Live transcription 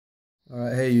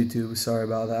Alright, hey YouTube, sorry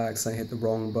about that, I accidentally hit the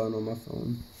wrong button on my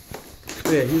phone.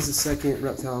 But yeah, here's the second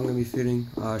reptile I'm going to be feeding.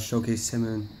 I showcased him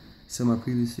in some of my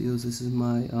previous videos. This is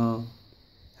my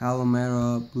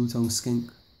Halamera blue-tongue skink.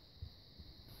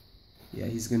 Yeah,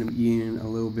 he's going to be eating a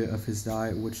little bit of his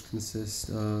diet, which consists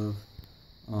of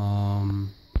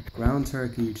ground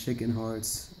turkey, chicken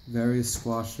hearts, various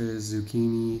squashes,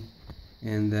 zucchini,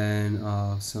 and then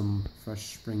some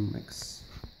fresh spring mix.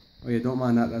 Oh yeah, don't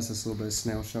mind that, that's just a little bit of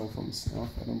snail shell from snail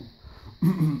fed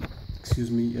him. Excuse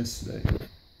me, yesterday.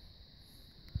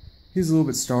 He's a little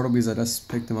bit startled because I just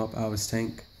picked him up out of his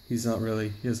tank. He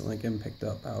doesn't like getting picked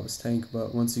up out of his tank,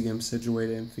 but once you get him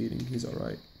situated and feeding, he's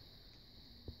alright.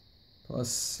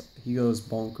 Plus, he goes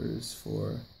bonkers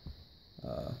for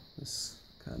this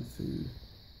kind of food.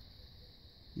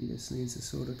 He just needs to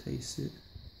sort of taste it.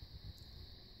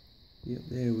 Yep,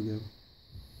 there we go.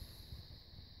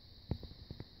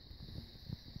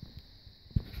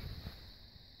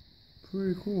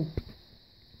 Pretty cool.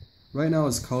 Right now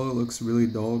his color looks really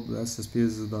dull, but that's just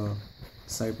because of the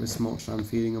cypress mulch I'm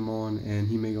feeding him on, and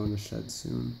he may go in the shed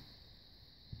soon.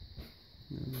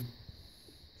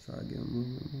 Try to get him a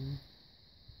little bit more.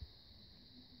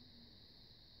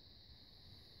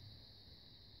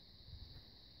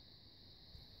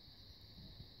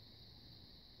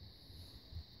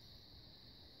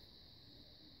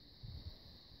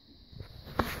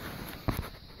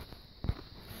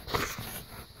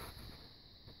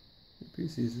 He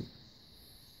sees it.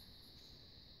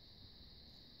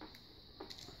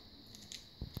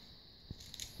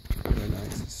 Very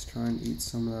nice. Let's try and eat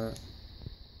some of that.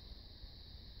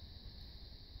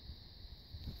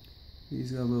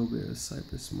 He's got a little bit of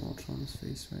cypress mulch on his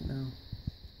face right now.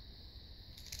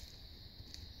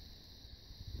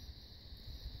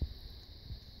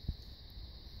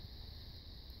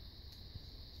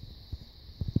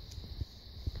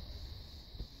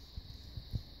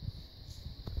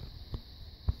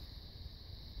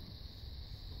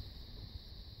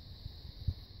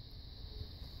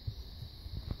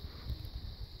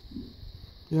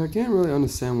 Yeah, I can't really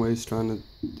understand what he's trying to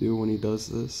do when he does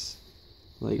this.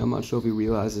 Like, I'm not sure if he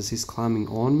realizes he's climbing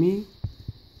on me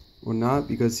or not,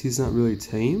 because he's not really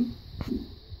tame.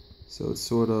 So it's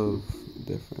sort of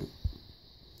different.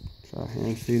 Try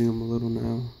hand feeding him a little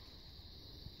now.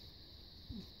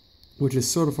 Which is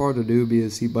sort of hard to do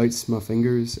because he bites my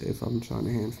fingers if I'm trying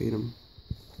to hand feed him.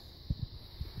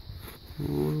 A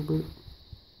little bit.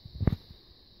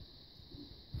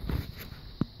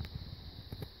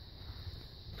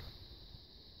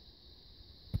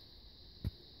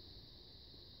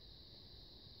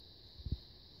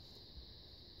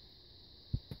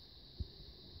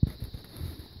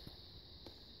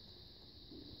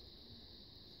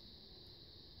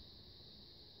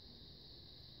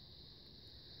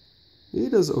 He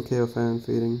does okay with hand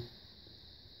feeding.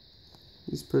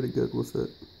 He's pretty good with it.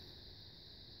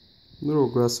 A little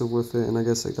aggressive with it, and I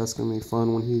guess like that's gonna be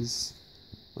fun when he's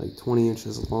like 20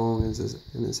 inches long, and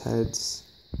his head's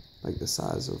like the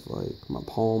size of like my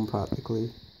palm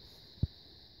practically.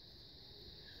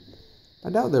 I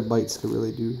doubt their bites could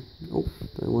really do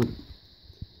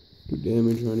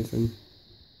damage or anything.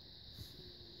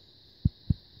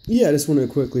 Yeah, I just want to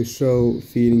quickly show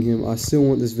feeding him. I still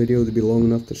want this video to be long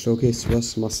enough to showcase the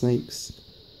rest of my snakes.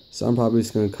 So I'm probably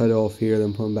just going to cut it off here,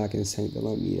 then put him back in his tank and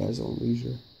let him eat at his own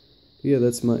leisure. But yeah,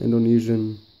 that's my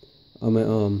Indonesian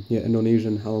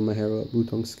Halamera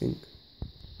blue-tongue skink.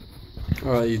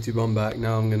 Alright YouTube, I'm back.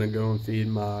 Now I'm going to go and feed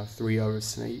my 3 other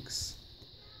snakes.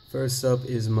 First up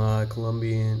is my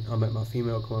my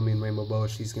female Colombian rainbow boa.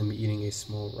 She's going to be eating a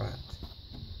small rat.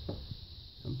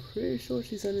 I'm pretty sure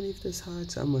she's underneath this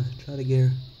hide, so I'm going to try to get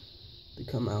her to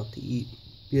come out to eat.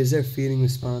 Because their feeding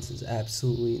response is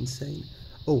absolutely insane.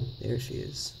 Oh, there she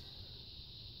is.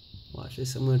 Watch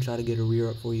this. I'm going to try to get her rear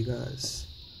up for you guys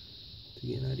to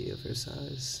get an idea of her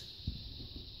size.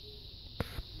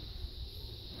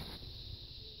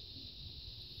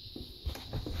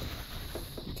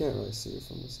 You can't really see it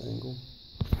from this angle.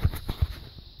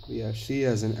 But yeah, she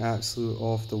has an absolute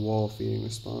off-the-wall feeding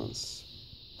response.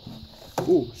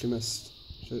 Ooh, she missed.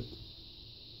 Shit.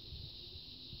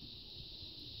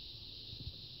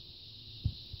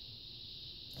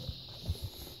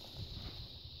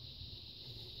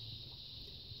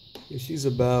 Yeah, she's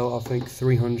about, I think,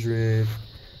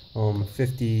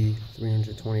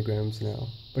 320 grams now.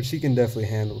 But she can definitely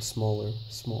handle small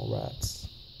rats.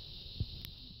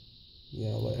 Yeah,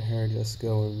 I'll let her just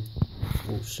go and...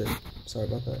 Oh, shit. Sorry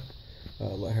about that.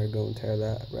 Let her go and tear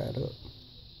that rat up.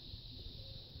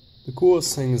 The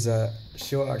coolest thing is that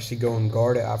she'll actually go and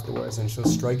guard it afterwards, and she'll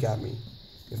strike at me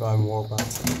if I walk by. Yeah,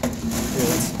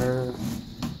 that's her.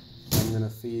 I'm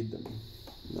gonna feed them.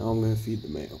 Now I'm gonna feed the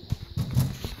male.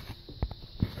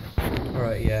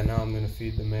 Alright, yeah, now I'm gonna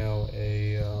feed the male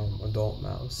a adult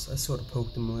mouse. I sort of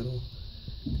poked him a little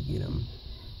to get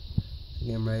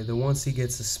him ready. Then once he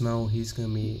gets the smell, he's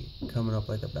gonna be coming up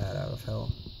like a bat out of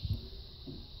hell.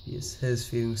 His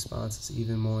feeding response is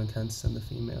even more intense than the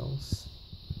females.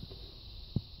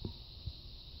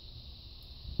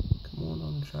 Come on,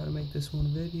 I'm gonna try to make this one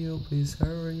video. Please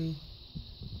hurry.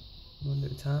 I'm under a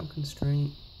time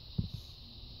constraint.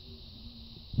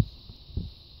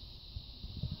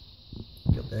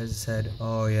 Yep, there's his head.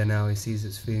 Oh yeah, now he sees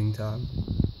it's feeding time.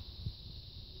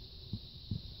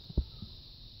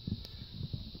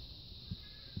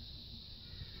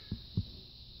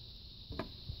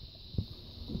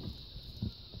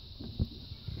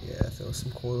 Yeah, throw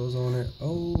some coils on it.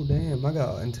 Oh damn, I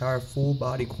got an entire full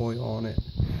body coil on it.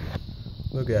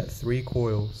 Look at that, 3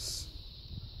 coils.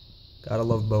 Gotta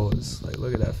love boas. Like,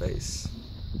 look at that face.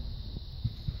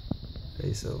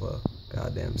 Face of a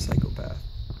goddamn psychopath.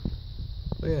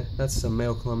 But yeah, that's a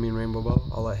male Colombian rainbow boa.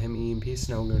 I'll let him eat in peace.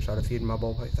 Now I'm gonna try to feed my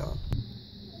ball python.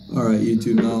 Alright,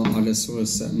 YouTube, now I just sort of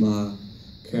set my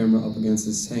camera up against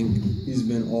this tank. He's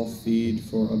been off feed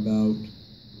for about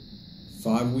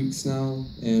 5 weeks now,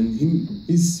 and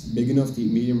he's big enough to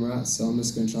eat medium rats, so I'm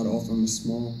just gonna try to offer him a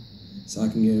small so I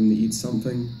can get him to eat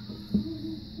something.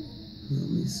 Let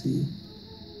me see.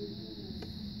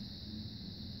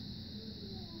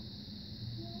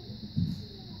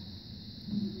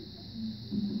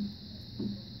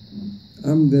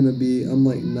 I'm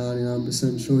like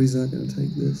 99% sure he's not gonna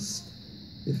take this.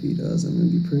 If he does, I'm gonna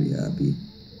be pretty happy.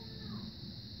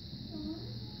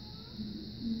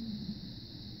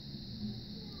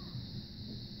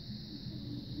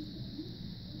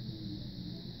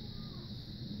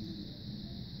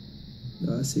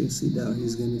 No, I seriously doubt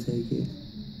he's gonna take it.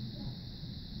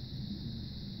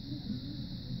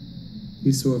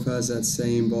 He sort of has that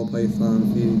same ball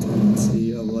python feeding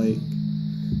tendency of like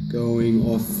going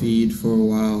off feed for a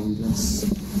while and just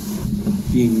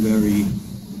being very,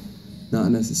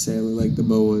 not necessarily like the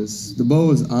boas. The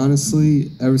boas,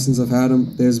 honestly, ever since I've had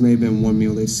them, there's maybe been one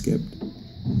meal they skipped.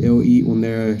 They'll eat when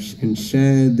they're in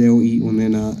shed, they'll eat when they're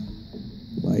not,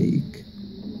 like,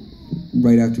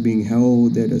 right after being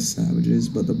held. They're just savages.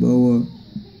 But the boa,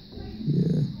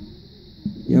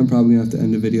 yeah, I'm probably gonna have to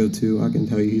end the video too. I can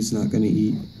tell you he's not gonna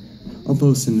eat. I'll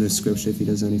post in the description if he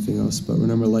does anything else, but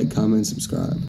remember, like, comment, subscribe.